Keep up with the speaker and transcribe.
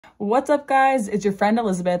What's up, guys? It's your friend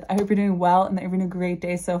Elizabeth. I hope you're doing well and that you're having a great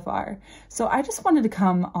day so far. So I just wanted to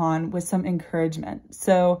come on with some encouragement.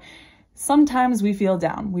 So sometimes we feel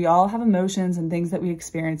down. We all have emotions and things that we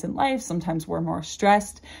experience in life. Sometimes we're more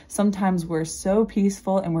stressed. Sometimes we're so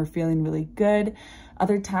peaceful and we're feeling really good.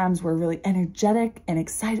 Other times we're really energetic and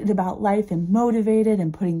excited about life and motivated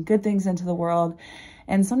and putting good things into the world.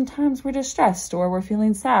 And sometimes we're just stressed or we're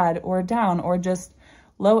feeling sad or down or just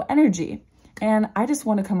low energy. And I just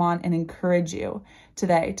want to come on and encourage you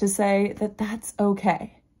today to say that that's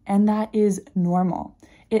okay. And that is normal.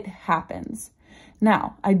 It happens.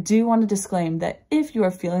 Now, I do want to disclaim that if you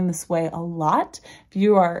are feeling this way a lot, if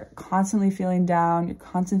you are constantly feeling down, you're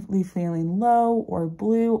constantly feeling low or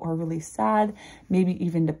blue or really sad, maybe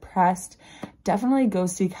even depressed, definitely go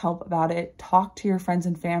seek help about it. Talk to your friends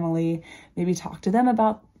and family, maybe talk to them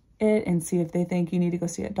about it and see if they think you need to go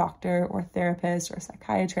see a doctor or a therapist or a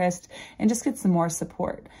psychiatrist and just get some more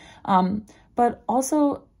support. But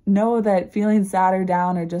also know that feeling sad or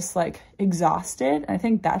down or just like exhausted, I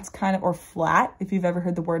think that's kind of, or flat, if you've ever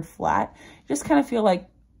heard the word flat, you just kind of feel like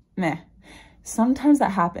meh. Sometimes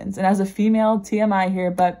that happens. And as a female, TMI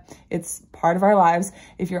here, but it's part of our lives.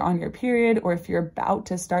 If you're on your period or if you're about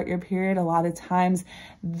to start your period, a lot of times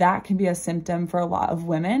that can be a symptom for a lot of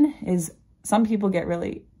women. Is some people get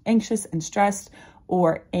really anxious and stressed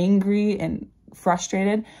or angry and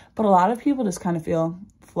frustrated, but a lot of people just kind of feel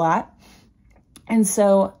flat. And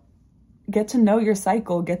so get to know your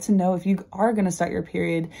cycle, get to know if you are going to start your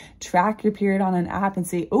period, track your period on an app and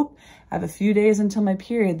say, oh, I have a few days until my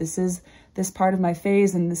period. This is this part of my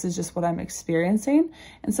phase and this is just what I'm experiencing.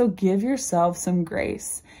 And so give yourself some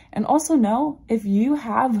grace. And also know if you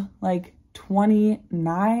have like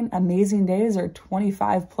 29 amazing days or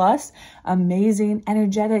 25 plus amazing,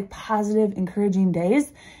 energetic, positive, encouraging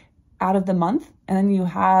days out of the month, and then you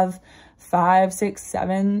have 5, 6,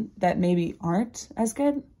 7 that maybe aren't as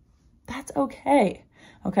good, that's okay.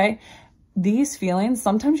 Okay. These feelings,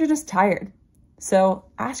 sometimes you're just tired. So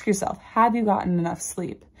ask yourself, have you gotten enough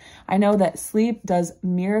sleep? I know that sleep does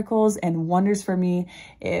miracles and wonders for me.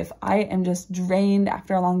 If I am just drained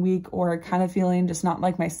after a long week or kind of feeling just not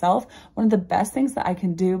like myself, one of the best things that I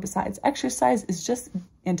can do besides exercise is just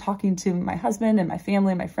in talking to my husband and my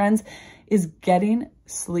family and my friends is getting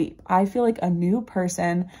sleep. I feel like a new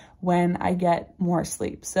person when I get more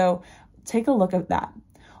sleep. So take a look at that.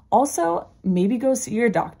 Also, maybe go see your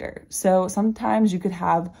doctor. So sometimes you could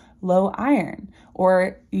have low iron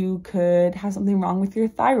or you could have something wrong with your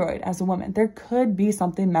thyroid as a woman. There could be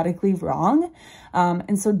something medically wrong.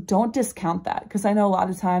 And so don't discount that, because I know a lot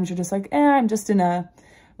of times you're just like, I'm just in a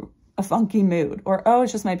funky mood, or, oh,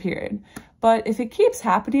 it's just my period. But if it keeps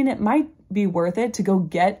happening, it might be worth it to go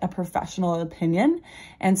get a professional opinion,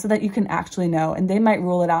 and so that you can actually know. And they might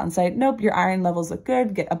rule it out and say, nope, your iron levels look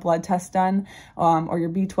good, get a blood test done, or your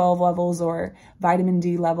B12 levels or vitamin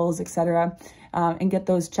D levels, etc., and get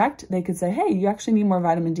those checked. They could say, hey, you actually need more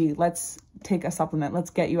vitamin D. Let's take a supplement. Let's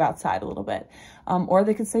get you outside a little bit. Or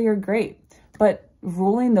they could say you're great. But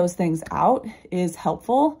ruling those things out is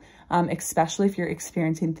helpful, especially if you're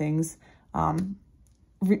experiencing things,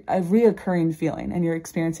 a reoccurring feeling and you're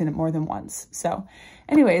experiencing it more than once. So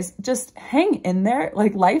anyways, just hang in there.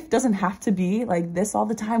 Like, life doesn't have to be like this all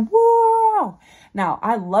the time. Whoa! Now,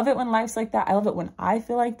 I love it when life's like that. I love it when I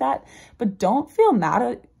feel like that, but don't feel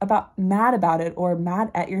mad about it or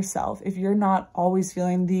mad at yourself if you're not always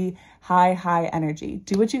feeling the high energy.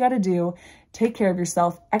 Do what you got to do. Take care of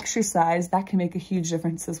yourself, exercise. That can make a huge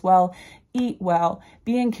difference as well. Eat well,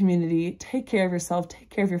 be in community, take care of yourself, take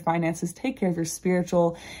care of your finances, take care of your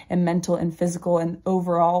spiritual and mental and physical and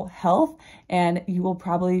overall health, and you will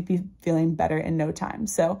probably be feeling better in no time.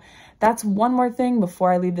 So that's one more thing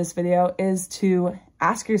before I leave this video, is to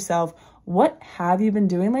ask yourself, what have you been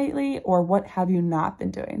doing lately, or what have you not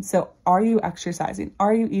been doing? So are you exercising?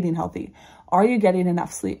 Are you eating healthy? Are you getting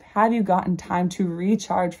enough sleep? Have you gotten time to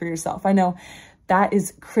recharge for yourself? I know that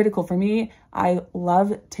is critical for me. I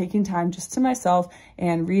love taking time just to myself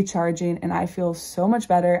and recharging, and I feel so much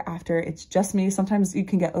better after it's just me. Sometimes you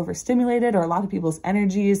can get overstimulated, or a lot of people's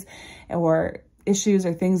energies or issues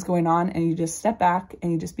or things going on, and you just step back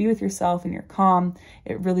and you just be with yourself and you're calm.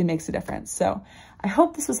 It really makes a difference. So I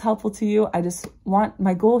hope this was helpful to you.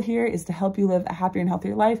 My goal here is to help you live a happier and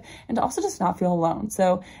healthier life, and to also just not feel alone.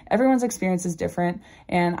 So everyone's experience is different,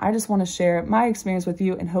 and I just want to share my experience with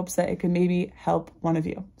you in hopes that it could maybe help one of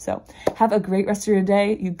you. So have a great rest of your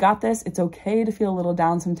day. You got this. It's okay to feel a little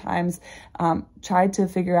down sometimes. Try to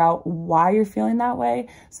figure out why you're feeling that way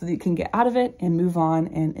so that you can get out of it and move on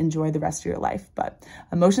and enjoy the rest of your life. But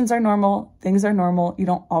emotions are normal. Things are normal. You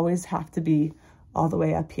don't always have to be all the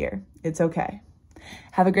way up here. It's okay.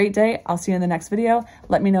 Have a great day. I'll see you in the next video.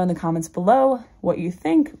 Let me know in the comments below what you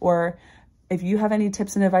think or if you have any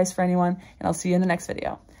tips and advice for anyone, and I'll see you in the next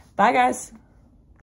video. Bye, guys.